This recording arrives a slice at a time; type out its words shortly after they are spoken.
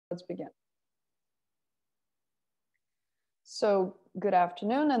Let's begin. So good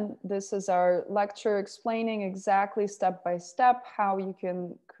afternoon, and this is our lecture explaining exactly step by step how you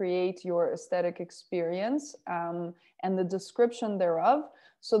can create your aesthetic experience and the description thereof.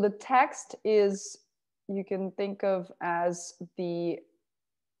 So the text is, you can think of as the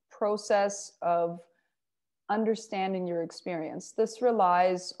process of understanding your experience. This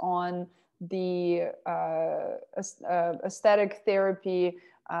relies on the aesthetic therapy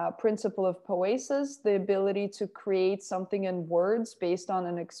principle of poiesis, the ability to create something in words based on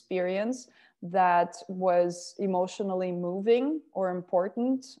an experience that was emotionally moving or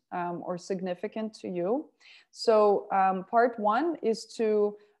important or significant to you. So part one is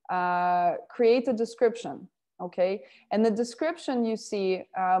to create a description. Okay, and the description you see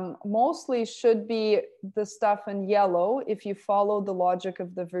mostly should be the stuff in yellow if you follow the logic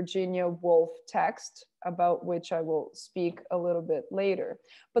of the Virginia Woolf text, about which I will speak a little bit later.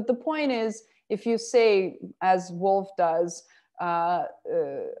 But the point is, if you say, as Woolf does,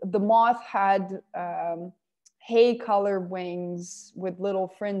 the moth had hay color wings with little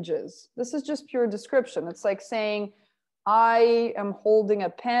fringes. This is just pure description. It's like saying, I am holding a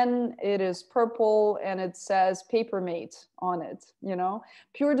pen, it is purple, and it says Papermate on it, you know?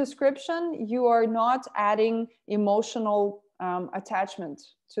 Pure description, you are not adding emotional attachment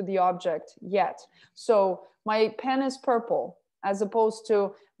to the object yet. So my pen is purple, as opposed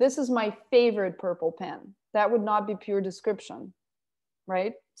to, this is my favorite purple pen. That would not be pure description,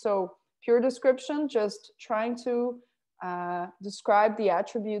 right? So pure description, just trying to describe the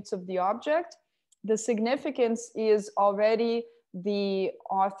attributes of the object. The significance is already the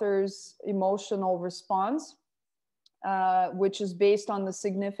author's emotional response, which is based on the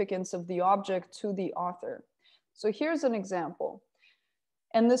significance of the object to the author. So here's an example.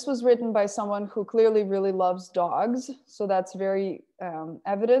 And this was written by someone who clearly really loves dogs. So that's very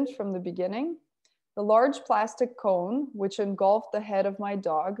evident from the beginning. The large plastic cone, which engulfed the head of my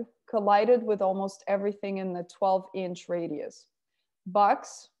dog, collided with almost everything in the 12-inch radius.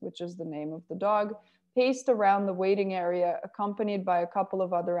 Bucks, which is the name of the dog, paced around the waiting area accompanied by a couple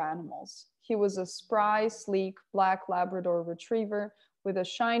of other animals. He was a spry, sleek, black Labrador retriever with a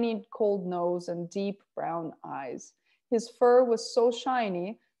shiny, cold nose and deep brown eyes. His fur was so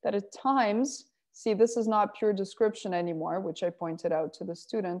shiny that at times, see, this is not pure description anymore, which I pointed out to the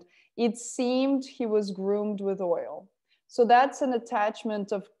student, it seemed he was groomed with oil. So that's an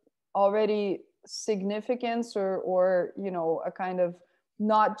attachment of already significance or you know, a kind of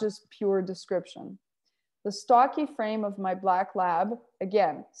not just pure description. The stocky frame of my black lab,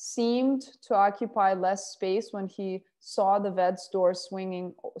 again, seemed to occupy less space when he saw the vet's door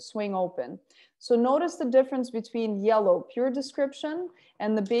swing open. So notice the difference between yellow, pure description,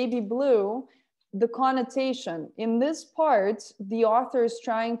 and the baby blue, the connotation. In this part, the author is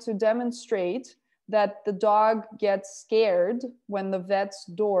trying to demonstrate that the dog gets scared when the vet's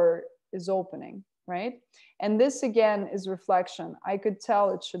door is opening, right? And this again is reflection. I could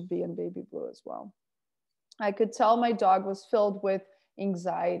tell it should be in baby blue as well. I could tell my dog was filled with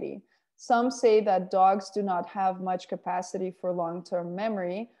anxiety. Some say that dogs do not have much capacity for long-term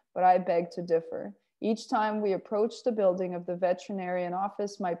memory, but I beg to differ. Each time we approach the building of the veterinarian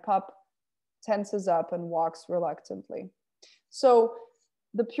office, my pup tenses up and walks reluctantly. So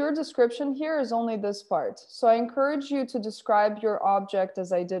the pure description here is only this part. So I encourage you to describe your object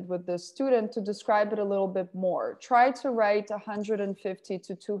as I did with this student, to describe it a little bit more. Try to write 150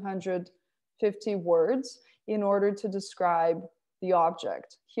 to 250 words in order to describe the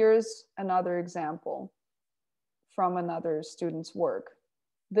object. Here's another example from another student's work.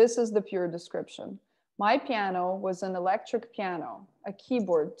 This is the pure description. My piano was an electric piano, a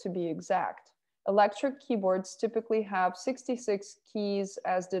keyboard to be exact. Electric keyboards typically have 66 keys,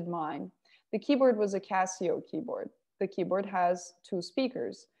 as did mine. The keyboard was a Casio keyboard. The keyboard has 2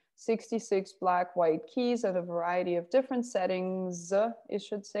 speakers, 66 black-white keys and a variety of different settings, it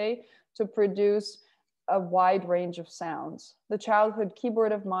should say, to produce a wide range of sounds. The childhood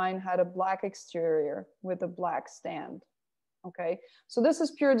keyboard of mine had a black exterior with a black stand. Okay, so this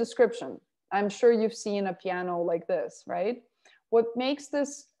is pure description. I'm sure you've seen a piano like this, right? What makes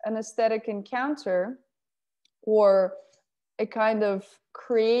this an aesthetic encounter or a kind of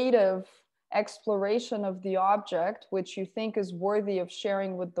creative exploration of the object, which you think is worthy of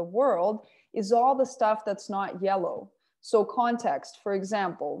sharing with the world, is all the stuff that's not yellow. So context, for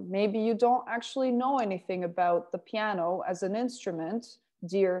example, maybe you don't actually know anything about the piano as an instrument,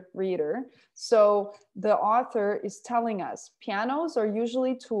 dear reader. So the author is telling us pianos are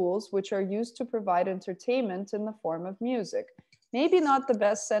usually tools which are used to provide entertainment in the form of music. Maybe not the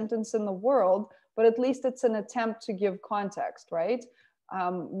best sentence in the world, but at least it's an attempt to give context, right?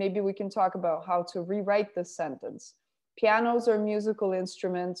 Maybe we can talk about how to rewrite this sentence. Pianos are musical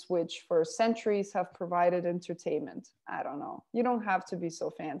instruments which for centuries have provided entertainment. I don't know. You don't have to be so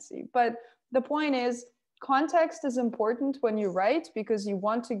fancy. But the point is, context is important when you write because you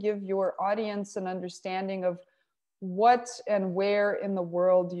want to give your audience an understanding of what and where in the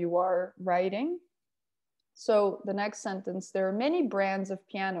world you are writing. So the next sentence, there are many brands of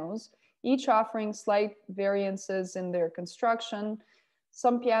pianos, each offering slight variances in their construction.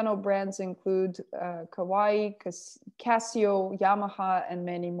 Some piano brands include Kawai, Casio, Yamaha, and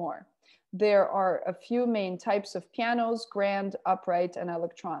many more. There are a few main types of pianos: grand, upright, and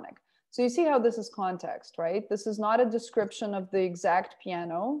electronic. So you see how this is context, right? This is not a description of the exact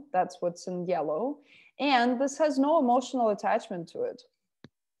piano. That's what's in yellow. And this has no emotional attachment to it.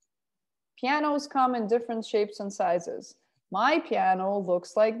 Pianos come in different shapes and sizes. My piano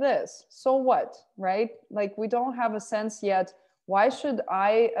looks like this. So what, right? Like, we don't have a sense yet. Why should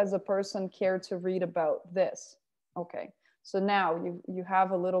I, as a person, care to read about this? Okay, so now you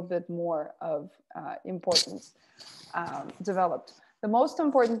have a little bit more of importance developed. The most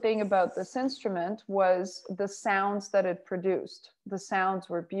important thing about this instrument was the sounds that it produced. The sounds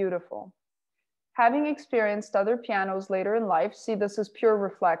were beautiful. Having experienced other pianos later in life, see, this is pure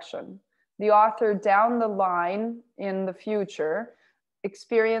reflection. The author down the line in the future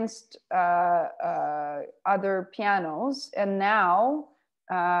experienced other pianos, and now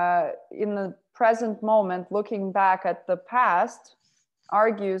in the present moment, looking back at the past,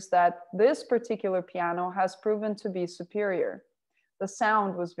 argues that this particular piano has proven to be superior. The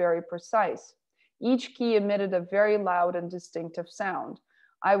sound was very precise. Each key emitted a very loud and distinctive sound.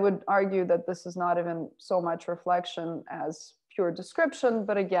 I would argue that this is not even so much reflection as pure description,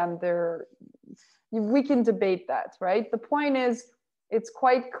 but again, we can debate that, right? The point is, it's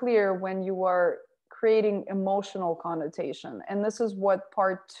quite clear when you are creating emotional connotation, and this is what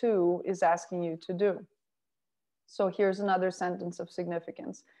part 2 is asking you to do. So here's another sentence of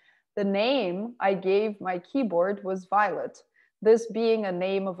significance. The name I gave my keyboard was Violet, this being a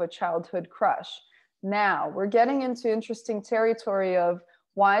name of a childhood crush. Now we're getting into interesting territory of,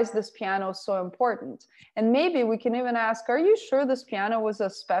 why is this piano so important? And maybe we can even ask, are you sure this piano was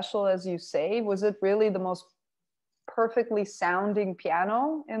as special as you say? Was it really the most perfectly sounding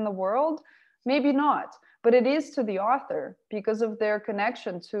piano in the world? Maybe not, but it is to the author because of their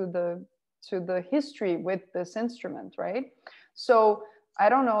connection to the history with this instrument, right? So I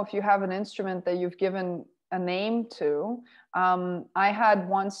don't know if you have an instrument that you've given a name to. I had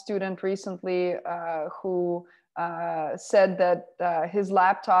one student recently who said that his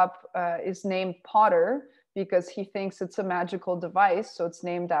laptop is named Potter because he thinks it's a magical device, so it's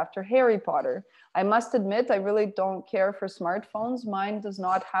named after Harry Potter. I must admit, I really don't care for smartphones. Mine does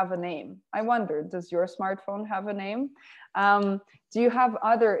not have a name. I wonder, does your smartphone have a name? Do you have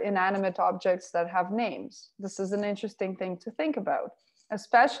other inanimate objects that have names? This is an interesting thing to think about,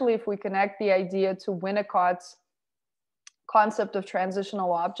 especially if we connect the idea to Winnicott's concept of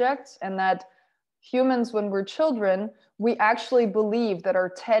transitional objects, and that humans, when we're children, we actually believe that our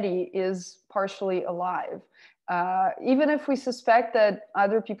teddy is partially alive. Even if we suspect that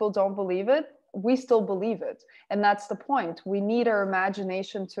other people don't believe it, we still believe it. And that's the point. We need our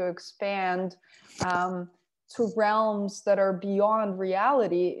imagination to expand to realms that are beyond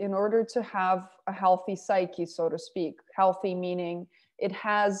reality in order to have a healthy psyche, so to speak. Healthy meaning it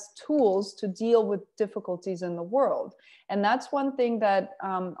has tools to deal with difficulties in the world. And that's one thing that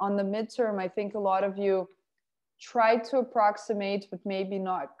on the midterm, I think a lot of you tried to approximate, but maybe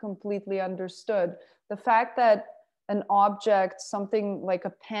not completely understood. The fact that an object, something like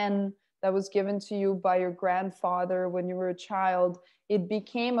a pen that was given to you by your grandfather when you were a child, it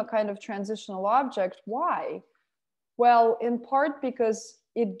became a kind of transitional object. Why? Well, in part because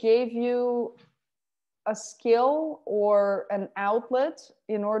it gave you a skill or an outlet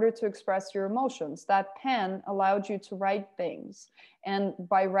in order to express your emotions. That pen allowed you to write things. And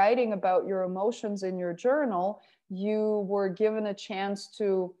by writing about your emotions in your journal, you were given a chance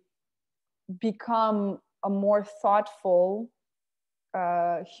to become a more thoughtful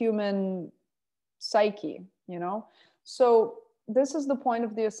human psyche, you know? So this is the point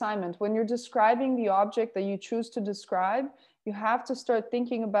of the assignment. When you're describing the object that you choose to describe, you have to start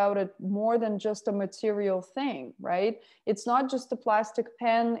thinking about it more than just a material thing, right? It's not just a plastic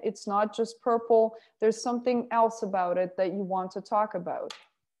pen. It's not just purple. There's something else about it that you want to talk about.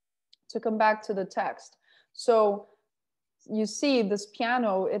 To come back to the text. So you see this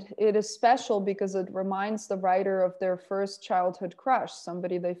piano, it is special because it reminds the writer of their first childhood crush,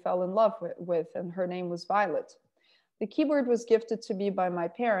 somebody they fell in love with, and her name was Violet. The keyboard was gifted to me by my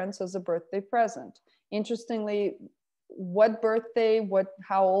parents as a birthday present. Interestingly, what birthday,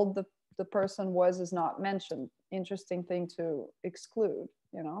 how old the person was is not mentioned. Interesting thing to exclude,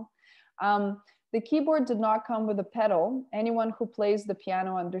 you know. The keyboard did not come with a pedal. Anyone who plays the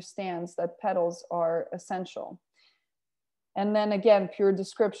piano understands that pedals are essential. And then again, pure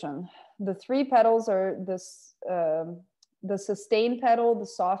description. The three pedals are this, the sustain pedal, the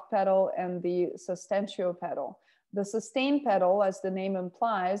soft pedal, and the sustentio pedal. The sustain pedal, as the name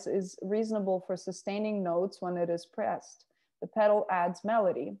implies, is reasonable for sustaining notes when it is pressed. The pedal adds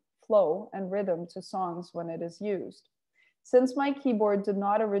melody, flow, and rhythm to songs when it is used. Since my keyboard did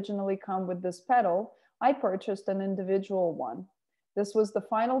not originally come with this pedal, I purchased an individual one. This was the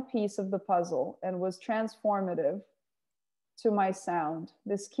final piece of the puzzle and was transformative to my sound.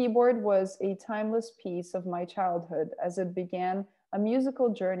 This keyboard was a timeless piece of my childhood as it began a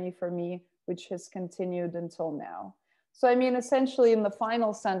musical journey for me, which has continued until now. So, I mean, essentially in the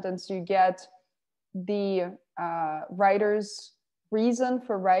final sentence, you get the writer's reason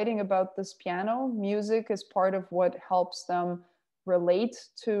for writing about this piano. Music is part of what helps them relate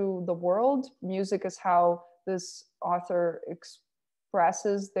to the world. Music is how this author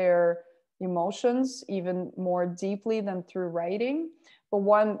expresses their emotions even more deeply than through writing. But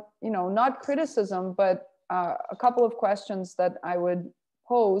one, you know, not criticism, but a couple of questions that I would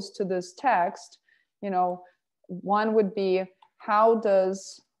pose to this text, you know, one would be, how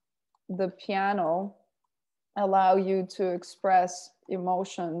does the piano allow you to express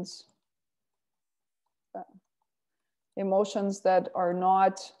emotions that are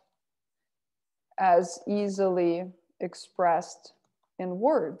not as easily expressed in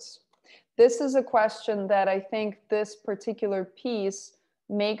words? This is a question that I think this particular piece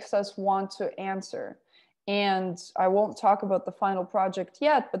makes us want to answer. And I won't talk about the final project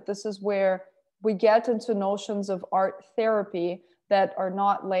yet, but this is where we get into notions of art therapy that are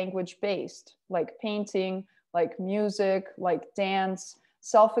not language-based, like painting, like music, like dance,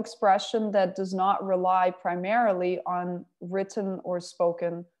 self-expression that does not rely primarily on written or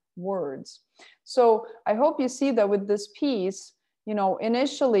spoken words. So I hope you see that with this piece, you know,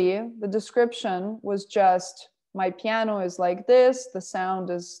 initially the description was just, my piano is like this, the sound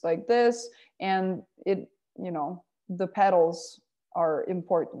is like this, and it, you know, the pedals are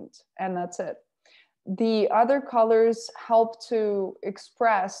important, and that's it. The other colors help to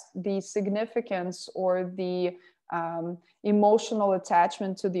express the significance or the emotional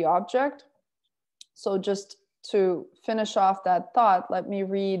attachment to the object. So just to finish off that thought, let me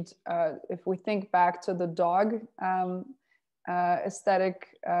read, if we think back to the dog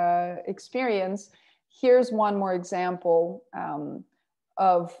aesthetic experience, here's one more example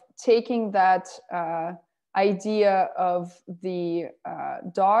of taking that idea of the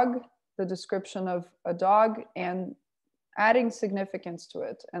dog, the description of a dog, and adding significance to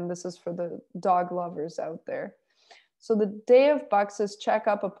it. And this is for the dog lovers out there. So the day of Bucks's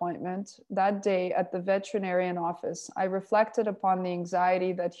checkup appointment, that day at the veterinarian office, I reflected upon the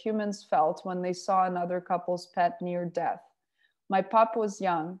anxiety that humans felt when they saw another couple's pet near death. My pup was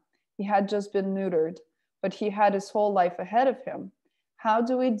young. He had just been neutered, but he had his whole life ahead of him. How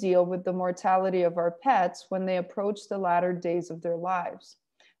do we deal with the mortality of our pets when they approach the latter days of their lives?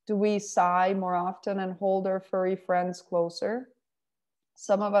 Do we sigh more often and hold our furry friends closer?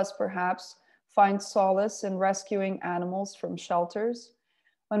 Some of us perhaps find solace in rescuing animals from shelters.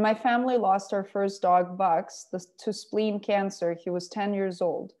 When my family lost our first dog, Bucks, to spleen cancer, he was 10 years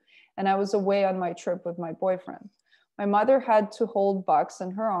old, and I was away on my trip with my boyfriend. My mother had to hold Bucks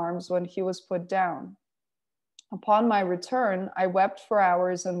in her arms when he was put down. Upon my return, I wept for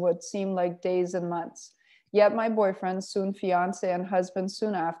hours and what seemed like days and months. Yet my boyfriend, soon fiance and husband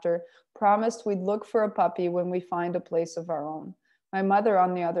soon after, promised we'd look for a puppy when we find a place of our own. My mother,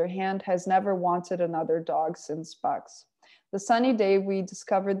 on the other hand, has never wanted another dog since Bucks. The sunny day we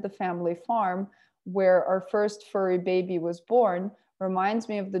discovered the family farm, where our first furry baby was born, reminds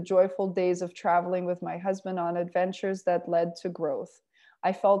me of the joyful days of traveling with my husband on adventures that led to growth.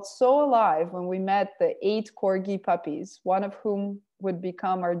 I felt so alive when we met the 8 corgi puppies, one of whom would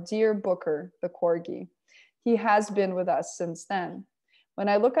become our dear Booker, the corgi. He has been with us since then. When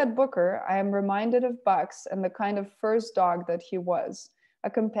I look at Booker, I am reminded of Bucks and the kind of first dog that he was, a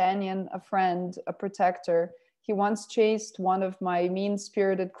companion, a friend, a protector. He once chased one of my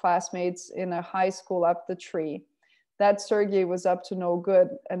mean-spirited classmates in a high school up the tree. That Sergey was up to no good,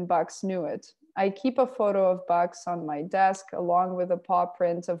 and Bucks knew it. I keep a photo of Bucks on my desk, along with a paw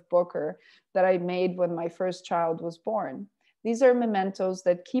print of Booker that I made when my first child was born. These are mementos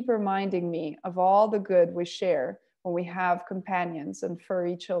that keep reminding me of all the good we share when we have companions and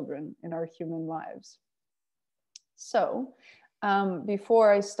furry children in our human lives. So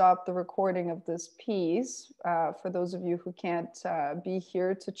Before I stop the recording of this piece, for those of you who can't be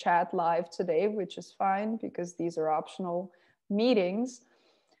here to chat live today, which is fine because these are optional meetings,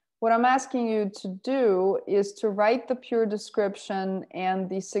 what I'm asking you to do is to write the pure description and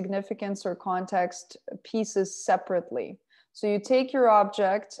the significance or context pieces separately. So you take your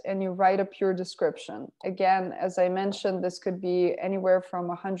object and you write a pure description. Again, as I mentioned, this could be anywhere from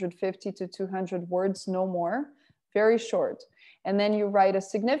 150 to 200 words, no more, very short. And then you write a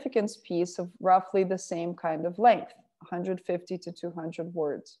significance piece of roughly the same kind of length, 150 to 200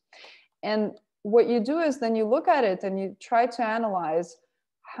 words. And what you do is then you look at it and you try to analyze,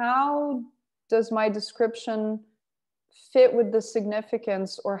 how does my description fit with the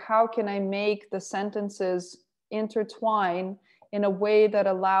significance, or how can I make the sentences intertwine in a way that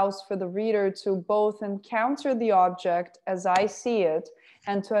allows for the reader to both encounter the object as I see it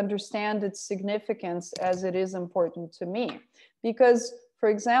and to understand its significance as it is important to me. Because, for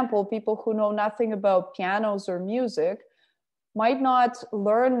example, people who know nothing about pianos or music might not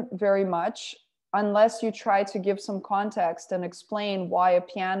learn very much unless you try to give some context and explain why a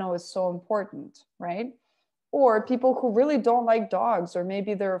piano is so important, right? Or people who really don't like dogs, or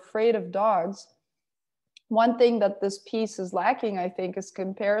maybe they're afraid of dogs. One thing that this piece is lacking, I think, is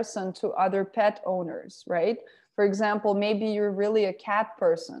comparison to other pet owners, right? For example, maybe you're really a cat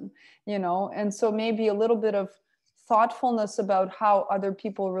person, you know, and so maybe a little bit of thoughtfulness about how other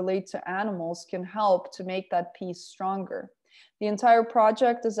people relate to animals can help to make that piece stronger. The entire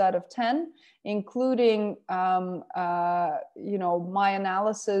project is out of 10, including, you know, my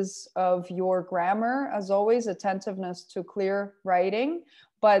analysis of your grammar, as always, attentiveness to clear writing.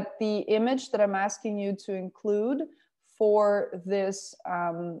 But the image that I'm asking you to include for this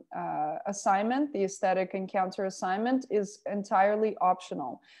assignment, the aesthetic encounter assignment, is entirely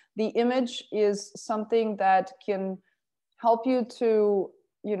optional. The image is something that can help you to,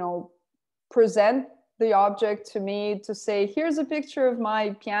 you know, present the object to me, to say, here's a picture of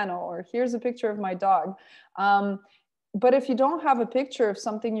my piano, or here's a picture of my dog. But if you don't have a picture of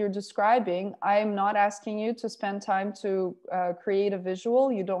something you're describing, I'm not asking you to spend time to create a visual.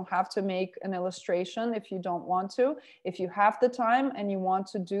 You don't have to make an illustration if you don't want to. If you have the time and you want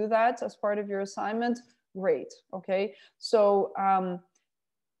to do that as part of your assignment, great, okay? So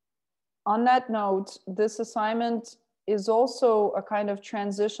on that note, this assignment is also a kind of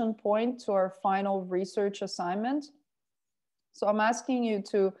transition point to our final research assignment. So I'm asking you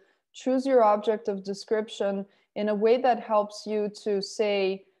to choose your object of description in a way that helps you to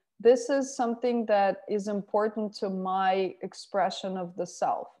say, this is something that is important to my expression of the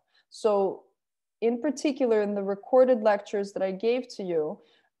self. So in particular, in the recorded lectures that I gave to you,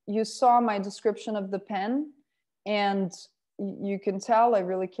 you saw my description of the pen, and you can tell I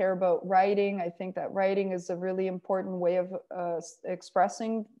really care about writing. I think that writing is a really important way of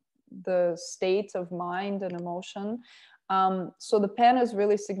expressing the state of mind and emotion. So the pen is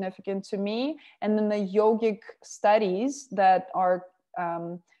really significant to me. And then the yogic studies that are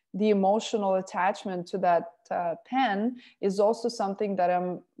the emotional attachment to that pen is also something that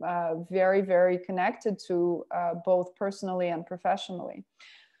I'm very, very connected to, both personally and professionally.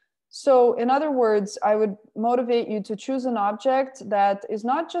 So in other words, I would motivate you to choose an object that is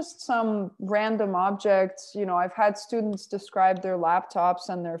not just some random object. You know, I've had students describe their laptops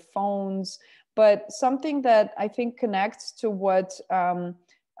and their phones, but something that I think connects to what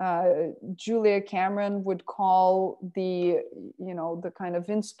Julia Cameron would call the, you know, the kind of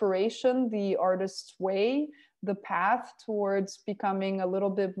inspiration, the artist's way, the path towards becoming a little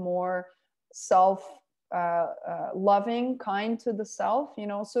bit more loving, kind to the self, you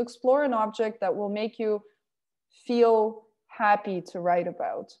know. So explore an object that will make you feel happy to write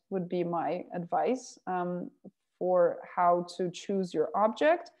about, would be my advice for how to choose your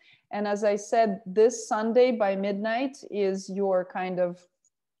object. And as I said, this Sunday by midnight is your kind of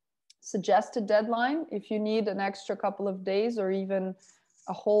suggested deadline. If you need an extra couple of days or even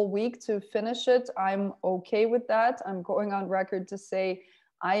a whole week to finish it, I'm okay with that. I'm going on record to say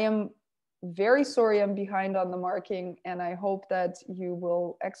I am very sorry I'm behind on the marking, and I hope that you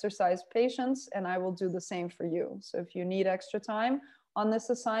will exercise patience, and I will do the same for you. So if you need extra time on this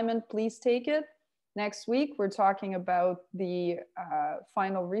assignment, please take it. Next week, we're talking about the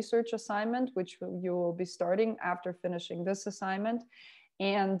final research assignment, which you will be starting after finishing this assignment.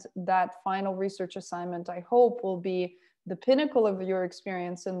 And that final research assignment, I hope, will be the pinnacle of your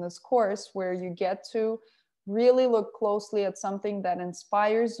experience in this course, where you get to really look closely at something that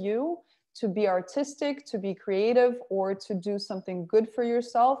inspires you to be artistic, to be creative, or to do something good for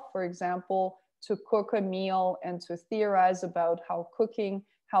yourself. For example, to cook a meal and to theorize about how cooking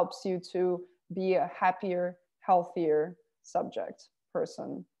helps you to be a happier, healthier subject,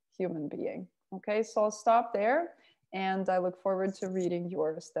 person, human being. Okay, so I'll stop there, and I look forward to reading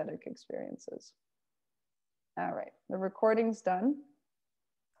your aesthetic experiences. All right, the recording's done.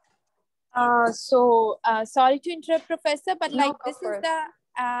 Sorry to interrupt, Professor, but like No, this is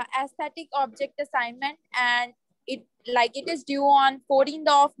the aesthetic object assignment, and it is due on 14th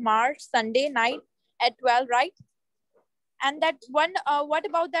of March, Sunday night at 12, right? And that one, what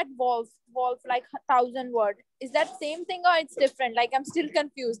about that wolf like 1,000 word? Is that same thing or it's different? Like I'm still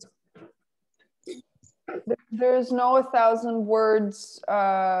confused. There's no 1,000 words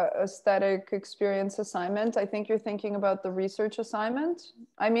aesthetic experience assignment. I think you're thinking about the research assignment.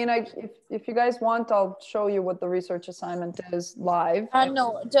 I mean, if you guys want, I'll show you what the research assignment is live.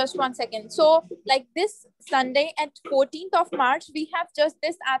 No, just one second. So like this Sunday at 14th of March, we have just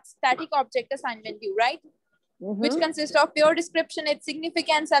this aesthetic object assignment due, right? Which consists of pure description, its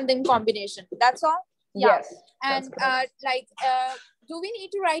significance, and then combination. That's all? Yeah. Yes. And do we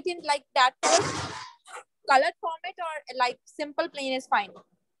need to write in like that first? Colored format or like simple plain is fine?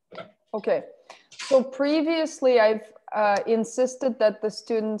 Okay, so previously I've insisted that the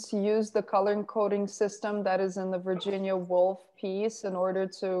students use the color coding system that is in the Virginia Woolf piece in order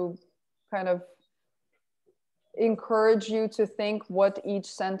to kind of encourage you to think what each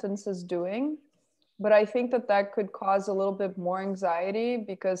sentence is doing. But I think that that could cause a little bit more anxiety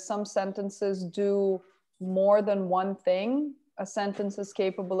because some sentences do more than one thing. A sentence is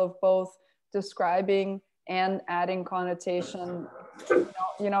capable of both describing and adding connotation.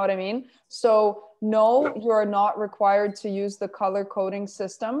 You know what I mean? So no, you're not required to use the color coding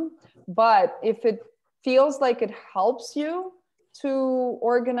system, but if it feels like it helps you to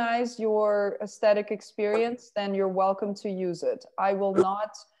organize your aesthetic experience, then you're welcome to use it. I will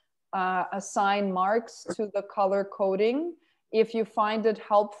not assign marks to the color coding. If you find it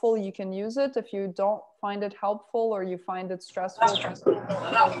helpful, you can use it. If you don't find it helpful or you find it stressful, just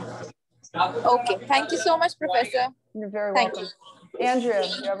okay. Thank you so much, Professor. You're very welcome. Andrea,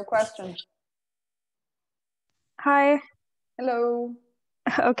 you have a question? Hi. Hello.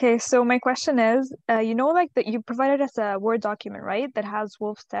 Okay, so my question is, you know, like that you provided us a Word document, right? That has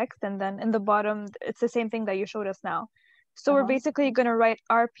Wolf's text, and then in the bottom, it's the same thing that you showed us now. So we're basically going to write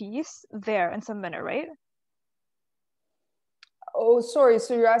our piece there and submit it, right? Oh, sorry.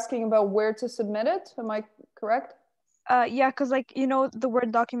 So you're asking about where to submit it? Am I correct? Yeah, because like, you know, the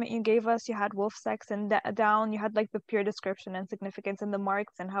Word document you gave us, you had Wolf's text, and down you had like the pure description and significance and the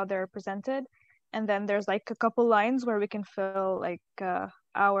marks and how they're presented. And then there's like a couple lines where we can fill like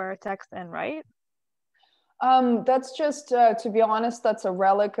our text in, right? That's just, to be honest, that's a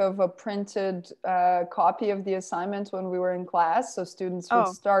relic of a printed copy of the assignment when we were in class. So students would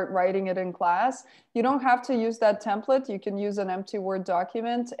start writing it in class. You don't have to use that template. You can use an empty Word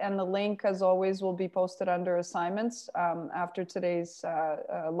document, and the link, as always, will be posted under assignments. After today's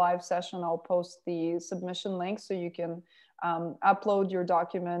live session, I'll post the submission link so you can upload your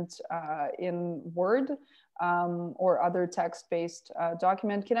document in Word. Or other text-based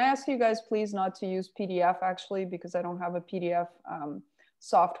document. Can I ask you guys please not to use PDF actually, because I don't have a PDF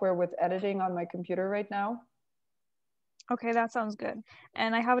software with editing on my computer right now. Okay, that sounds good.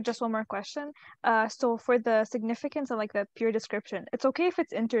 And I have just one more question. So for the significance and like the pure description, it's okay if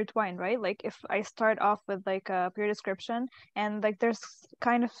it's intertwined, right? Like if I start off with like a pure description and like there's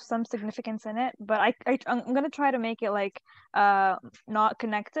kind of some significance in it, but I'm gonna try to make it like not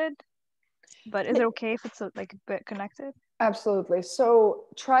connected. But is it okay if it's like a bit connected? Absolutely. So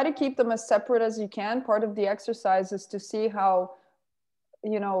try to keep them as separate as you can. Part of the exercise is to see how,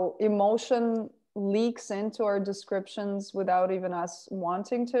 you know, emotion leaks into our descriptions without even us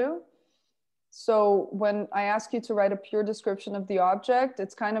wanting to. So when I ask you to write a pure description of the object,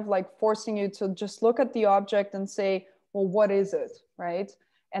 it's kind of like forcing you to just look at the object and say, well, what is it, right?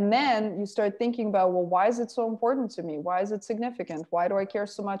 And then you start thinking about, well, why is it so important to me? Why is it significant? Why do I care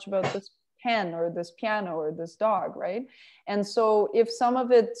so much about this pen or this piano or this dog, right? And so if some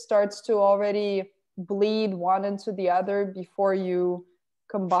of it starts to already bleed one into the other before you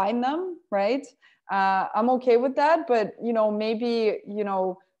combine them, right? I'm okay with that, but, you know, maybe, you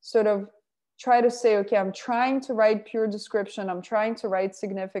know, sort of try to say, okay, I'm trying to write pure description. I'm trying to write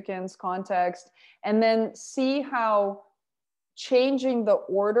significance, context, and then see how changing the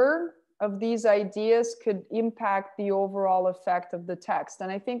order of these ideas could impact the overall effect of the text.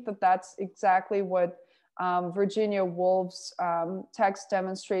 And I think that that's exactly what Virginia Woolf's text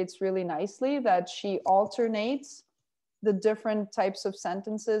demonstrates really nicely, that she alternates the different types of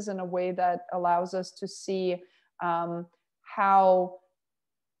sentences in a way that allows us to see how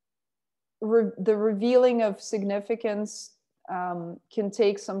the revealing of significance can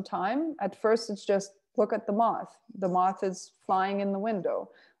take some time. At first, it's just look at the moth. The moth is flying in the window.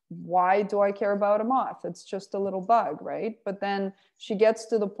 Why do I care about a moth? It's just a little bug, right? But then she gets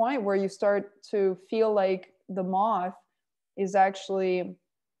to the point where you start to feel like the moth is actually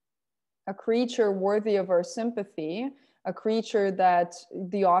a creature worthy of our sympathy, a creature that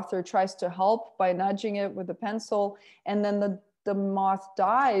the author tries to help by nudging it with a pencil, and then the moth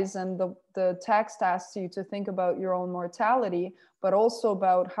dies, and the text asks you to think about your own mortality, but also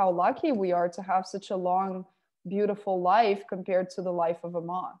about how lucky we are to have such a long, beautiful life compared to the life of a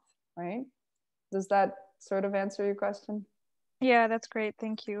moth, right? Does that sort of answer your question? Yeah, that's great.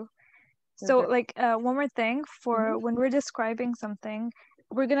 Thank you. You're So, very- like, one more thing for when we're describing something,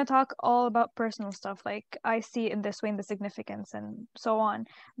 we're gonna talk all about personal stuff, like I see it in this way, in the significance, and so on.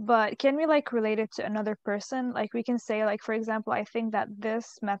 But can we like relate it to another person? Like, we can say, like, for example, I think that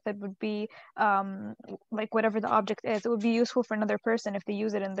this method would be, like, whatever the object is, it would be useful for another person if they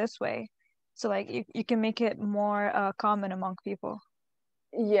use it in this way. So, like, you can make it more common among people.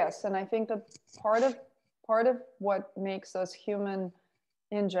 Yes, and I think that part of what makes us human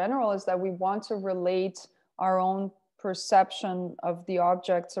in general is that we want to relate our own perception of the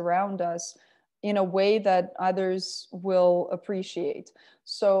objects around us in a way that others will appreciate.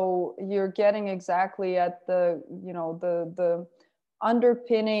 So you're getting exactly at the, you know, the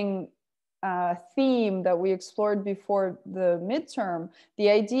underpinning theme that we explored before the midterm.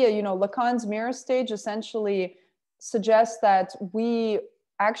 The idea, you know, Lacan's mirror stage essentially suggests that we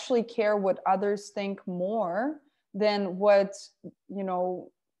actually care what others think more than what, you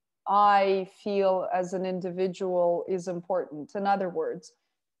know, I feel as an individual is important. In other words,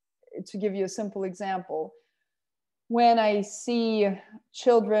 to give you a simple example, when I see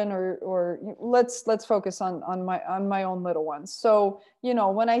children, or let's focus on my own little ones. So, you know,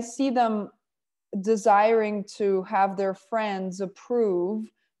 when I see them desiring to have their friends approve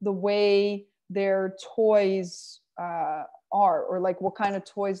the way their toys are, or like what kind of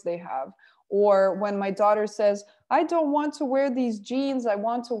toys they have, or when my daughter says, I don't want to wear these jeans, I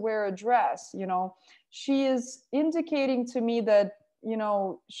want to wear a dress, you know, she is indicating to me that, you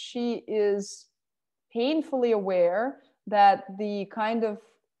know, she is painfully aware that the kind of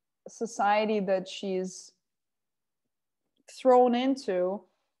society that she's thrown into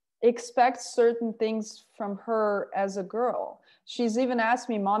expects certain things from her as a girl. She's even asked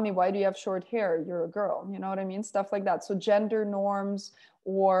me, Mommy, why do you have short hair? You're a girl. You know what I mean? Stuff like that. So gender norms,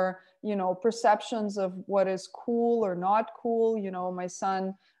 or, you know, perceptions of what is cool or not cool. You know, my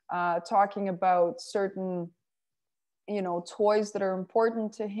son talking about certain, you know, toys that are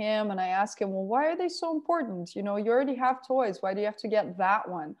important to him, and I ask him, well, why are they so important? You know, you already have toys, why do you have to get that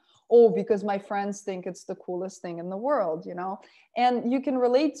one? Oh, because my friends think it's the coolest thing in the world, you know. And you can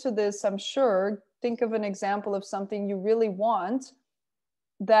relate to this, I'm sure. Think of an example of something you really want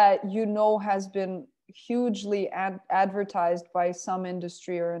that you know has been hugely advertised by some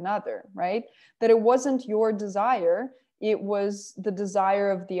industry or another, right? That it wasn't your desire, it was the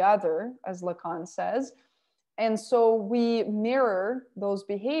desire of the other, as Lacan says. And so we mirror those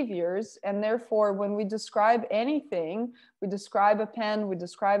behaviors. And therefore, when we describe anything, we describe a pen, we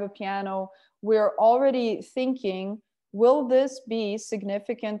describe a piano, we're already thinking, will this be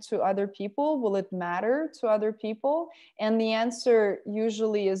significant to other people? Will it matter to other people? And the answer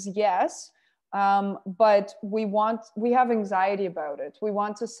usually is yes. But we have anxiety about it. We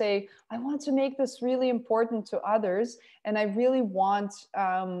want to say, I want to make this really important to others. And I really want,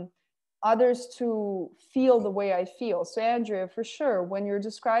 others to feel the way I feel. So Andrea, for sure, when you're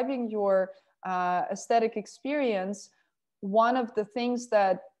describing your aesthetic experience, one of the things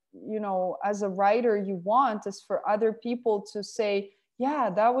that, you know, as a writer you want is for other people to say, yeah,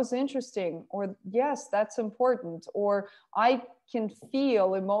 that was interesting, or yes, that's important, or I can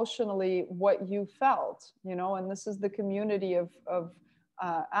feel emotionally what you felt, you know. And this is the community of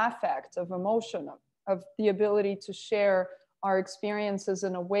affect, of emotion, of the ability to share our experiences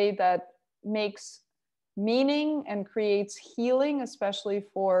in a way that makes meaning and creates healing, especially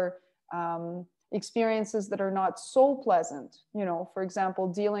for experiences that are not so pleasant. You know, for example,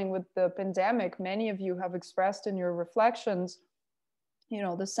 dealing with the pandemic, many of you have expressed in your reflections, you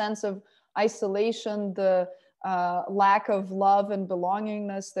know, the sense of isolation, the lack of love and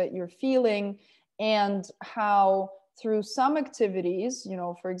belongingness that you're feeling, and how through some activities, you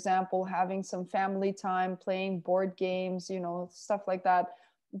know, for example, having some family time, playing board games, you know, stuff like that,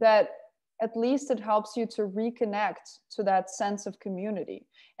 that at least it helps you to reconnect to that sense of community.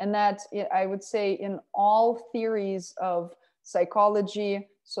 And that, I would say, in all theories of psychology,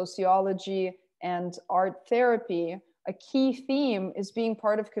 sociology, and art therapy, a key theme is being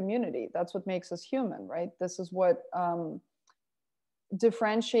part of community. That's what makes us human, right? This is what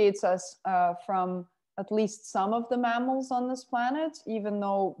differentiates us from at least some of the mammals on this planet, even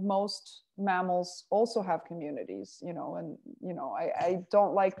though most mammals also have communities, you know, and, you know, I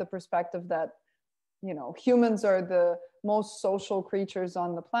don't like the perspective that, you know, humans are the most social creatures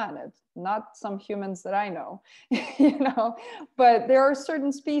on the planet. Not some humans that I know, you know, but there are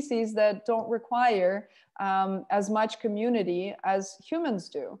certain species that don't require as much community as humans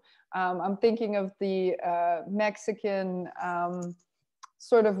do. I'm thinking of the Mexican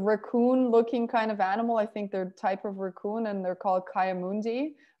sort of raccoon looking kind of animal. I think they're type of raccoon, and they're called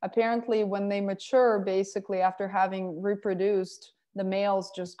Coyomundi. Apparently when they mature, basically after having reproduced, the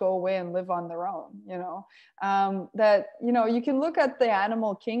males just go away and live on their own, you know. That, you know, you can look at the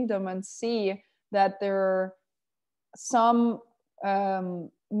animal kingdom and see that there are some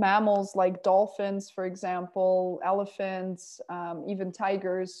mammals like dolphins, for example, elephants, even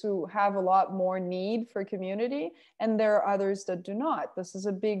tigers, who have a lot more need for community, and there are others that do not. This is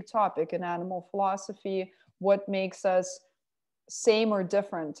a big topic in animal philosophy. What makes us same or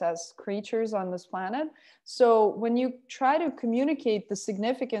different as creatures on this planet? So when you try to communicate the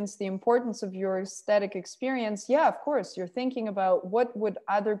significance, the importance of your aesthetic experience, yeah, of course, you're thinking about what would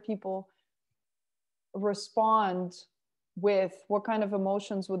other people respond with, what kind of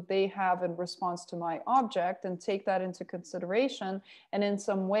emotions would they have in response to my object, and take that into consideration, and in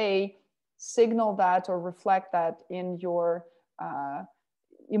some way signal that or reflect that in your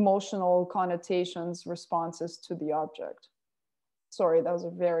emotional connotations, responses to the object. Sorry, that was a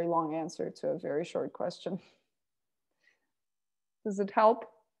very long answer to a very short question. Does it help?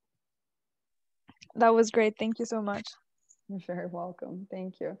 That was great. Thank you so much. You're very welcome.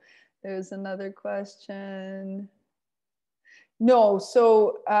 Thank you. There's another question. No,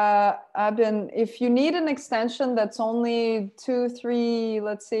 so if you need an extension that's only 2, 3,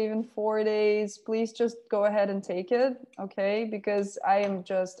 let's say even 4 days, please just go ahead and take it, okay? Because I am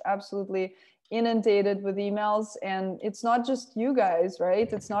just absolutely inundated with emails, and it's not just you guys,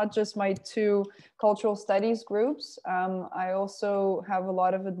 right? It's not just my 2 cultural studies groups. I also have a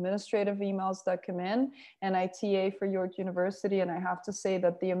lot of administrative emails that come in, and I TA for York University, and I have to say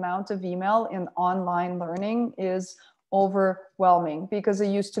that the amount of email in online learning is overwhelming, because it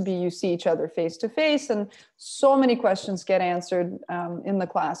used to be you see each other face to face, and so many questions get answered in the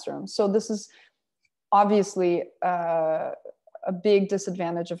classroom. So this is obviously a big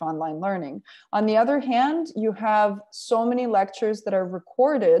disadvantage of online learning. On the other hand, you have so many lectures that are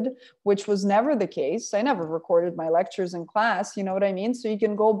recorded, which was never the case. I never recorded my lectures in class, you know what I mean? So you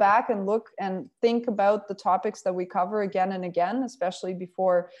can go back and look and think about the topics that we cover again and again, especially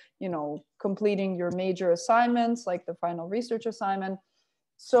before, you know, completing your major assignments, like the final research assignment.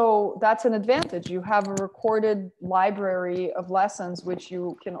 So that's an advantage. You have a recorded library of lessons, which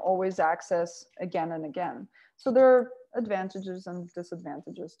you can always access again and again. So there are advantages and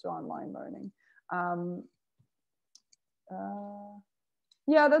disadvantages to online learning.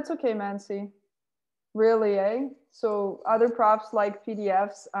 Yeah, that's okay, Mansi. Really, eh? So other props like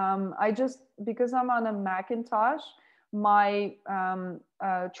PDFs. I just, because I'm on a Macintosh, my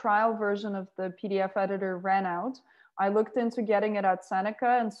trial version of the PDF editor ran out. I looked into getting it at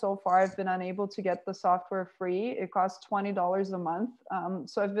Seneca, and so far I've been unable to get the software free. It costs $20 a month.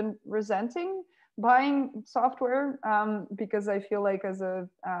 So I've been resenting buying software because I feel like as a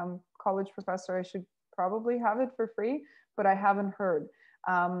college professor, I should probably have it for free, but I haven't heard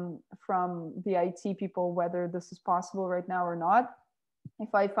from the IT people whether this is possible right now or not.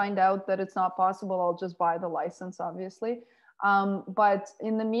 If I find out that it's not possible, I'll just buy the license, obviously. But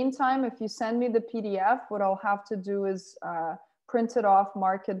in the meantime, if you send me the PDF, what I'll have to do is print it off,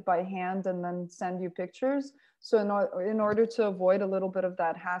 mark it by hand, and then send you pictures. So in order to avoid a little bit of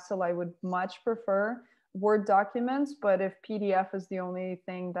that hassle, I would much prefer Word documents. But if PDF is the only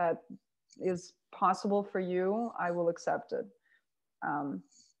thing that is possible for you, I will accept it.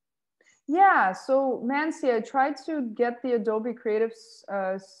 Yeah, so Mansi, I tried to get the Adobe Creative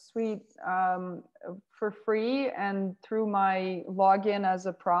Suite for free, and through my login as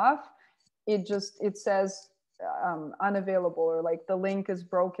a prof, it says unavailable, or like the link is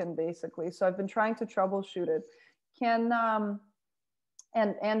broken basically. So I've been trying to troubleshoot it. And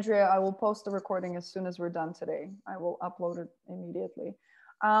Andrea, I will post the recording as soon as we're done today. I will upload it immediately.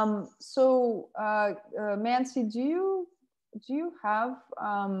 Mansi, do you have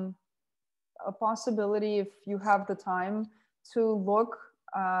a possibility, if you have the time, to look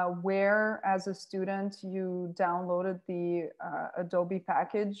where as a student you downloaded the Adobe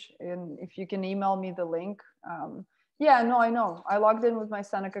package, and if you can email me the link? Yeah, no, I know. I logged in with my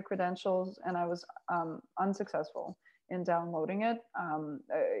Seneca credentials and I was unsuccessful in downloading it.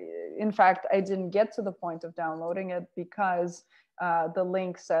 In fact, I didn't get to the point of downloading it because the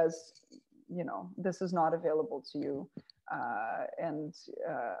link says you know, this is not available to you. And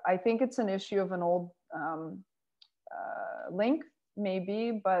I think it's an issue of an old link,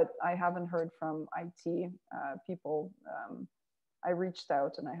 maybe, but I haven't heard from IT people. I reached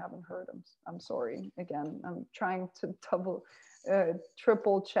out and I haven't heard them. I'm sorry. Again, I'm trying to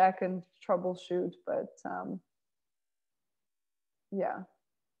triple check and troubleshoot, but yeah.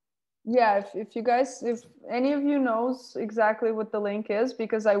 Yeah, if you guys, if any of you knows exactly what the link is,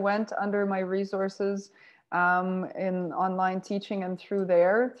 because I went under my resources in online teaching, and through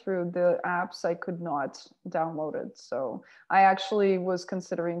the apps, I could not download it. So I actually was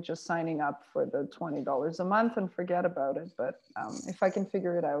considering just signing up for the $20 a month and forget about it. But if I can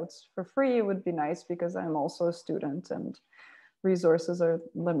figure it out for free, it would be nice, because I'm also a student and resources are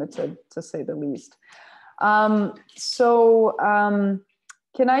limited, to say the least.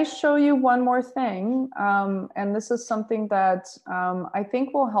 Can I show you one more thing? And this is something that I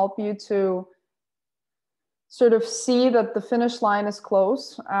think will help you to sort of see that the finish line is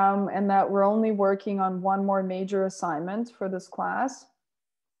close, and that we're only working on one more major assignment for this class.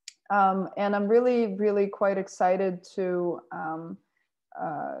 And I'm really, really quite excited to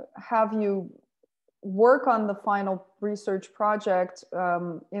have you work on the final research project,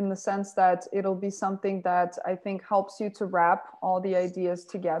 in the sense that it'll be something that I think helps you to wrap all the ideas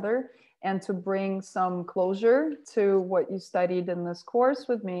together and to bring some closure to what you studied in this course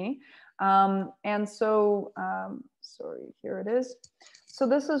with me. And so, sorry, here it is. So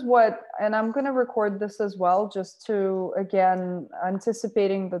this is what, and I'm going to record this as well, just to, again,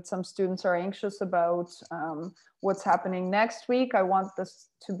 anticipating that some students are anxious about what's happening next week. I want this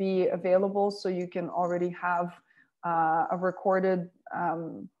to be available so you can already have a recorded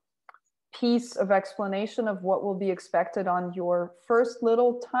piece of explanation of what will be expected on your first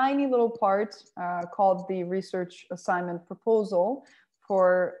tiny little part called the research assignment proposal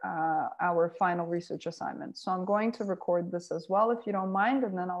for our final research assignment. So I'm going to record this as well, if you don't mind,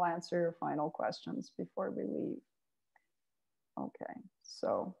 and then I'll answer your final questions before we leave. Okay,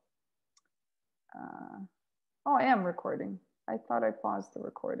 so, oh, I am recording. I thought I paused the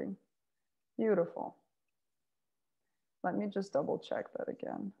recording. Beautiful. Let me just double check that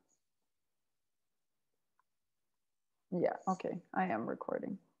again. Yeah, okay, I am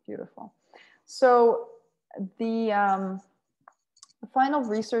recording. Beautiful. So the final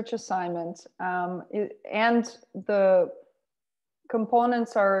research assignment and the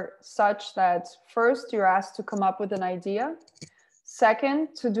components are such that first you're asked to come up with an idea.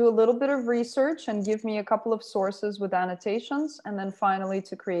 Second, to do a little bit of research and give me a couple of sources with annotations. And then finally,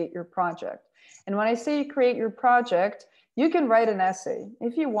 to create your project. And when I say create your project, you can write an essay.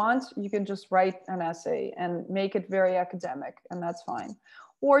 If you want, you can just write an essay and make it very academic, and that's fine.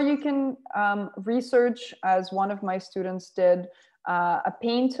 Or you can research, as one of my students did, a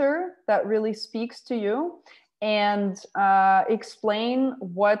painter that really speaks to you, and explain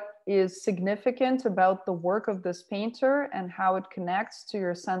what is significant about the work of this painter and how it connects to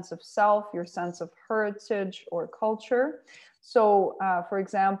your sense of self, your sense of heritage or culture. So, for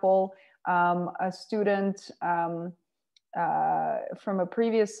example, a student from a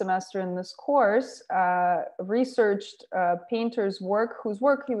previous semester in this course researched a painter's work, whose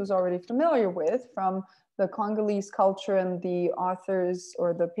work he was already familiar with from the Congolese culture, and the author's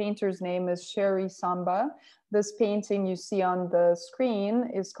or the painter's name is Sherry Samba. This painting you see on the screen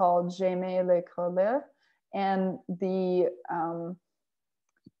is called J'aimais les couleurs, and the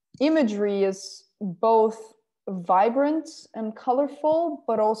imagery is both vibrant and colorful,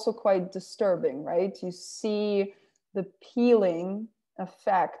 but also quite disturbing, right? You see the peeling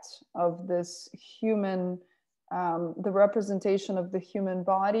effect of this human, the representation of the human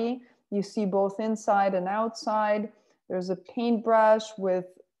body. You see both inside and outside. There's a paintbrush with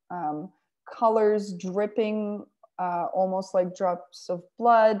colors dripping, almost like drops of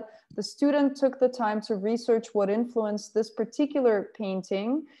blood. The student took the time to research what influenced this particular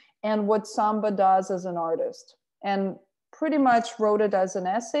painting and what Samba does as an artist, and pretty much wrote it as an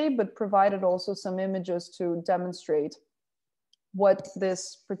essay, but provided also some images to demonstrate what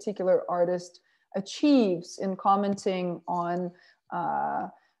this particular artist achieves in commenting on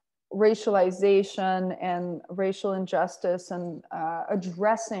racialization and racial injustice, and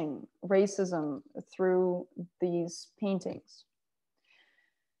addressing racism through these paintings.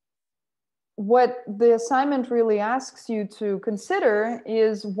 What the assignment really asks you to consider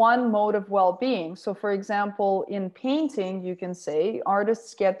is one mode of well-being. So for example, in painting, you can say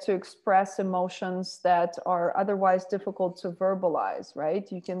artists get to express emotions that are otherwise difficult to verbalize,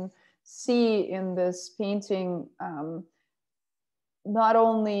 right? You can see in this painting not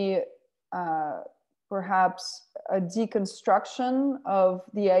only perhaps a deconstruction of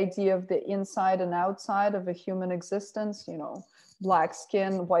the idea of the inside and outside of a human existence. You know, black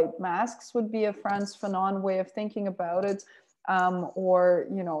skin, white masks would be a Frantz Fanon way of thinking about it. Or,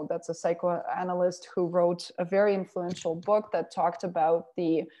 you know, that's a psychoanalyst who wrote a very influential book that talked about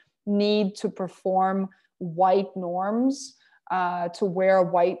the need to perform white norms, to wear a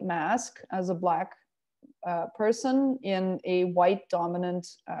white mask as a Black person in a white dominant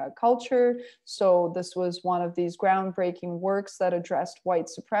culture. So this was one of these groundbreaking works that addressed white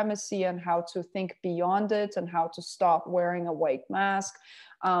supremacy and how to think beyond it and how to stop wearing a white mask.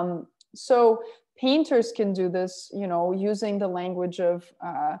 So painters can do this, you know, using the language of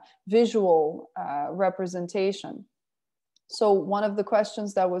visual representation. So one of the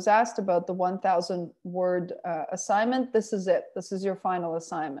questions that was asked about the 1,000 word assignment, this is it. This is your final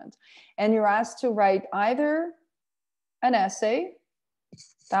assignment. And you're asked to write either an essay,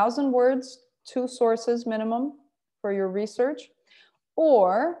 1,000 words, 2 sources minimum for your research,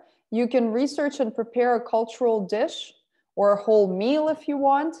 or you can research and prepare a cultural dish or a whole meal if you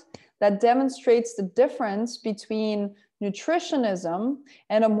want, that demonstrates the difference between nutritionism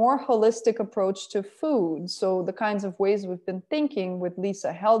and a more holistic approach to food. So the kinds of ways we've been thinking with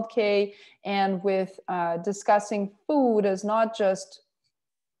Lisa Heldke and with discussing food as not just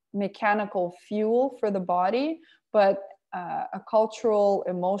mechanical fuel for the body, but a cultural,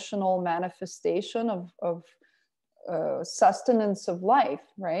 emotional manifestation of sustenance of life,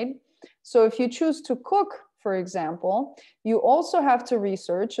 right? So if you choose to cook, for example, you also have to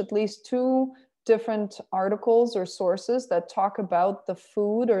research at least 2 different articles or sources that talk about the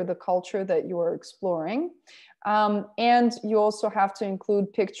food or the culture that you are exploring. And you also have to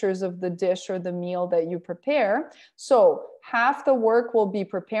include pictures of the dish or the meal that you prepare. So half the work will be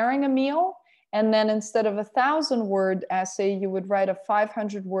preparing a meal. And then instead of a 1,000 word essay, you would write a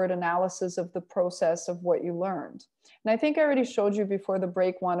 500 word analysis of the process of what you learned. And I think I already showed you before the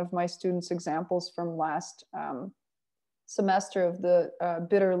break one of my students' examples from last semester of the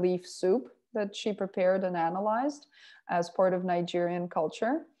bitter leaf soup that she prepared and analyzed as part of Nigerian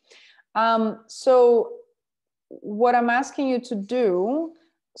culture. So what I'm asking you to do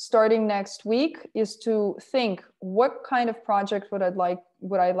starting next week is to think, what kind of project would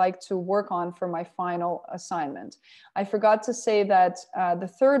I like to work on for my final assignment? I forgot to say that the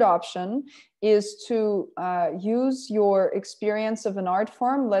third option is to use your experience of an art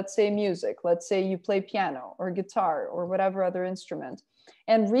form, let's say music, let's say you play piano or guitar or whatever other instrument,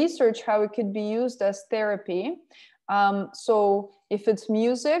 and research how it could be used as therapy. So if it's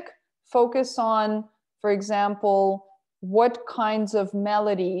music, focus on, for example, what kinds of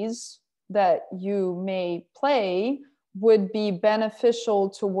melodies that you may play would be beneficial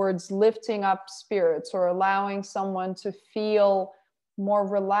towards lifting up spirits or allowing someone to feel more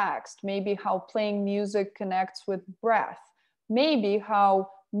relaxed. Maybe how playing music connects with breath. Maybe how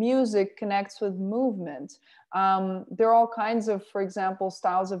music connects with movement. There are all kinds of, for example,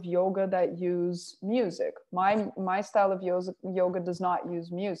 styles of yoga that use music. My style of yoga does not use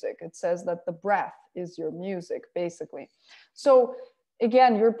music. It says that the breath is your music, basically. So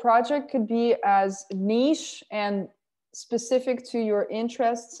again, your project could be as niche and specific to your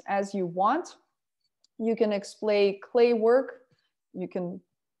interests as you want. You can display clay work. You can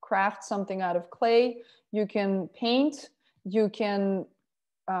craft something out of clay. You can paint. You can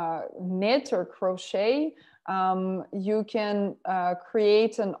knit or crochet. You can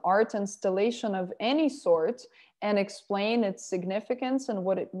create an art installation of any sort and explain its significance and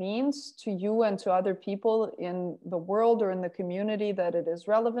what it means to you and to other people in the world or in the community that it is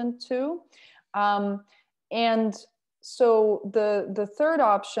relevant to. And so the third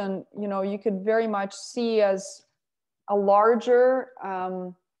option, you know, you could very much see as a larger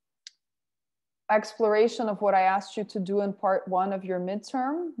exploration of what I asked you to do in part 1 of your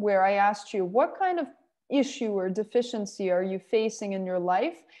midterm, where I asked you, what kind of issue or deficiency are you facing in your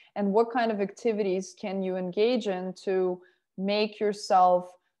life, and what kind of activities can you engage in to make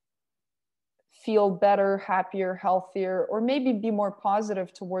yourself feel better, happier, healthier, or maybe be more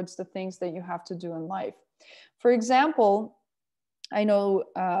positive towards the things that you have to do in life. For example, I know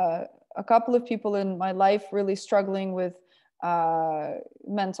a couple of people in my life really struggling with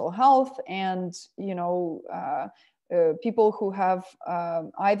mental health, and you know, people who have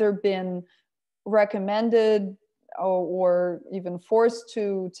either been recommended or even forced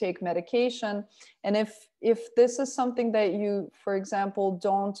to take medication. And if this is something that you, for example,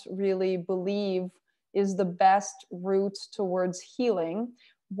 don't really believe is the best route towards healing,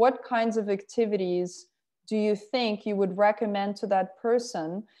 what kinds of activities do you think you would recommend to that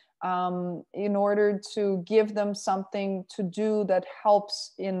person in order to give them something to do that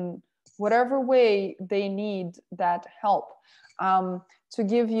helps in whatever way they need that help. To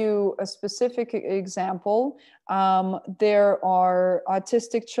give you a specific example, there are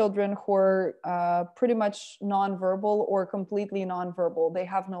autistic children who are pretty much nonverbal or completely nonverbal. They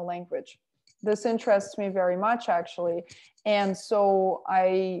have no language. This interests me very much, actually. And so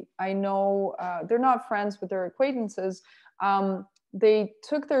I know they're not friends, but they're acquaintances. They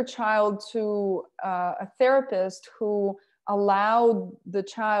took their child to a therapist who allowed the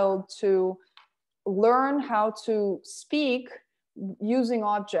child to learn how to speak using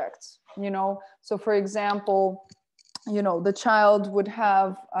objects, you know. So for example, you know, the child would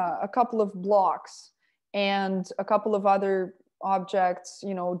have a couple of blocks and a couple of other objects,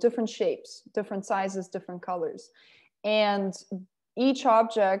 you know, different shapes, different sizes, different colors. And each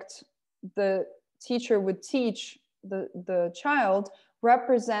object the teacher would teach the child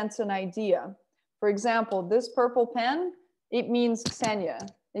represents an idea. For example, this purple pen, it means Ksenia,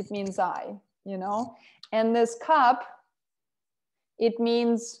 it means I, you know. And this cup, it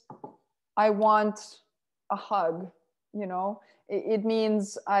means I want a hug, you know. It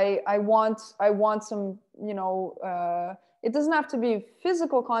means I want some, you know, it doesn't have to be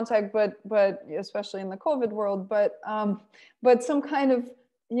physical contact, but especially in the COVID world, but some kind of,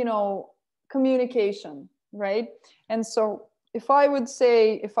 you know, communication, right? And so if I would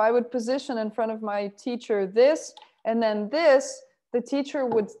say, if I would position in front of my teacher this and then this, the teacher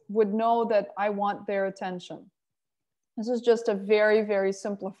would know that I want their attention. This is just a very, very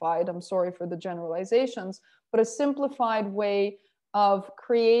simplified, I'm sorry for the generalizations, but a simplified way of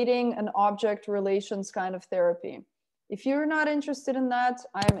creating an object relations kind of therapy. If you're not interested in that,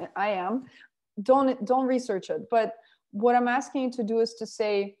 I am. Don't research it. But what I'm asking you to do is to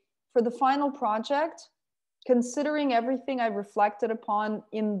say, for the final project, considering everything I reflected upon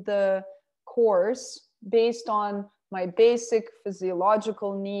in the course based on my basic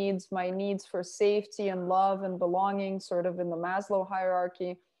physiological needs, my needs for safety and love and belonging, sort of in the Maslow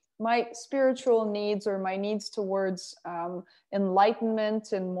hierarchy, my spiritual needs or my needs towards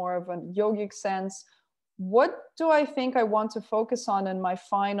enlightenment in more of a yogic sense. What do I think I want to focus on in my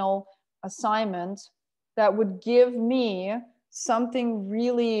final assignment that would give me something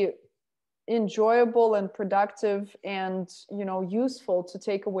really enjoyable and productive and, you know, useful to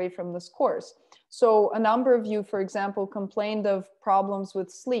take away from this course? So a number of you, for example, complained of problems with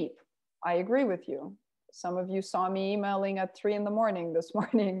sleep. I agree with you. Some of you saw me emailing at 3 a.m. this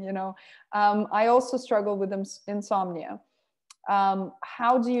morning, you know. I also struggle with insomnia.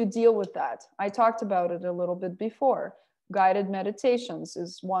 How do you deal with that? I talked about it a little bit before. Guided meditations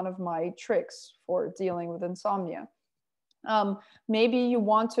is one of my tricks for dealing with insomnia. Maybe you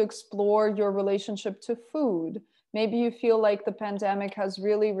want to explore your relationship to food. Maybe you feel like the pandemic has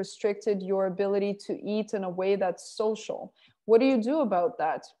really restricted your ability to eat in a way that's social. What do you do about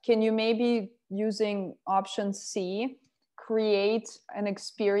that? Can you maybe, using option C, create an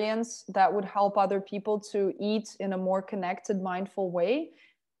experience that would help other people to eat in a more connected, mindful way?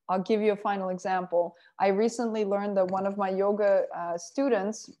 I'll give you a final example. I recently learned that one of my yoga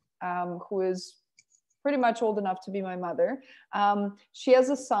students, who is pretty much old enough to be my mother. She has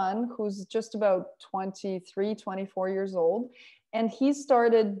a son who's just about 23, 24 years old. And he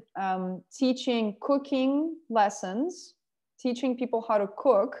started teaching cooking lessons, teaching people how to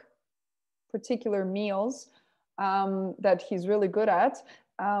cook particular meals that he's really good at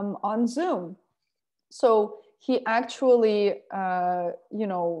on Zoom. So he actually, you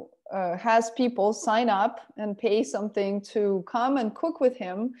know, has people sign up and pay something to come and cook with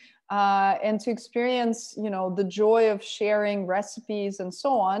him and to experience, you know, the joy of sharing recipes and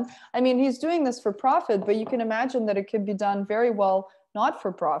so on. I mean, he's doing this for profit, but you can imagine that it could be done very well not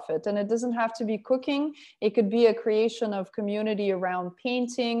for profit. And it doesn't have to be cooking. It could be a creation of community around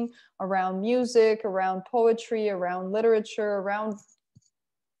painting, around music, around poetry, around literature, around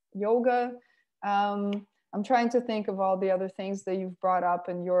yoga. I'm trying to think of all the other things that you've brought up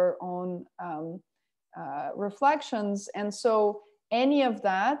in your own reflections. And so any of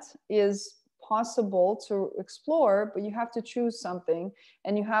that is possible to explore, but you have to choose something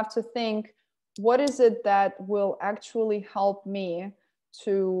and you have to think, what is it that will actually help me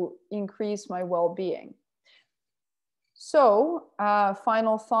to increase my well-being? So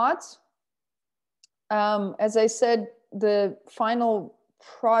final thoughts. As I said, the final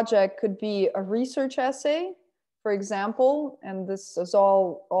project could be a research essay, for example, and this is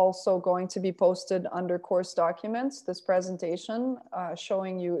all also going to be posted under course documents, this presentation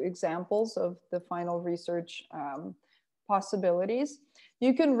showing you examples of the final research possibilities.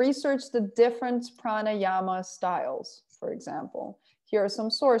 You can research the different pranayama styles, for example. Here are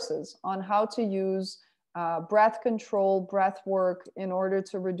some sources on how to use breath control, breath work in order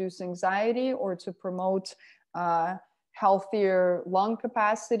to reduce anxiety or to promote healthier lung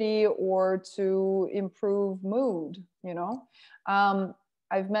capacity or to improve mood, you know.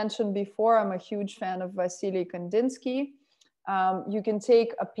 I've mentioned before, I'm a huge fan of Vasily Kandinsky. You can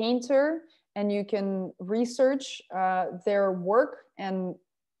take a painter and you can research their work and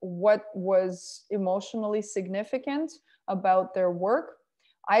what was emotionally significant about their work.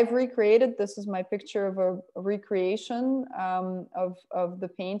 I've recreated, this is my picture of a recreation of the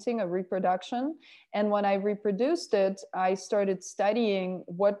painting, a reproduction. And when I reproduced it, I started studying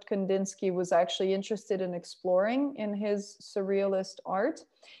what Kandinsky was actually interested in exploring in his surrealist art.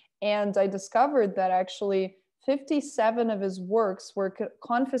 And I discovered that actually 57 of his works were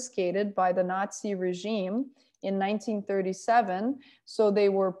confiscated by the Nazi regime in 1937. So they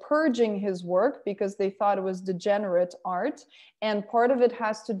were purging his work because they thought it was degenerate art. And part of it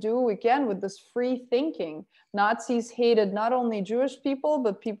has to do, again, with this free thinking. Nazis hated not only Jewish people,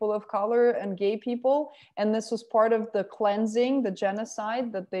 but people of color and gay people. And this was part of the cleansing, the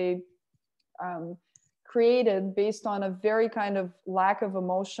genocide that they created based on a very kind of lack of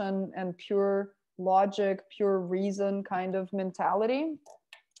emotion and pure logic, pure reason kind of mentality,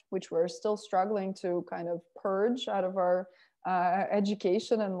 which we're still struggling to kind of purge out of our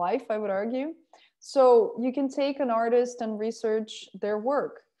education and life, I would argue. So you can take an artist and research their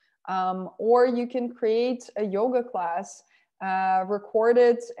work, or you can create a yoga class, record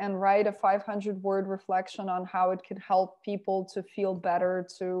it and write a 500-word reflection on how it could help people to feel better,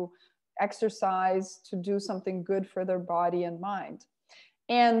 to exercise, to do something good for their body and mind.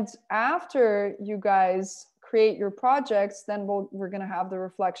 And after you guys create your projects, then we're going to have the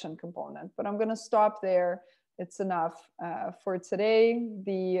reflection component. But I'm going to stop there. It's enough for today.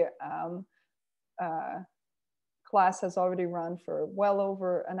 The class has already run for well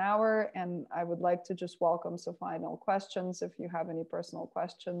over an hour, and I would like to just welcome some final questions if you have any personal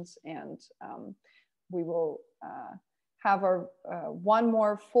questions, and we will have our one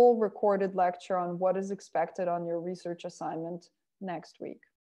more full recorded lecture on what is expected on your research assignment next week.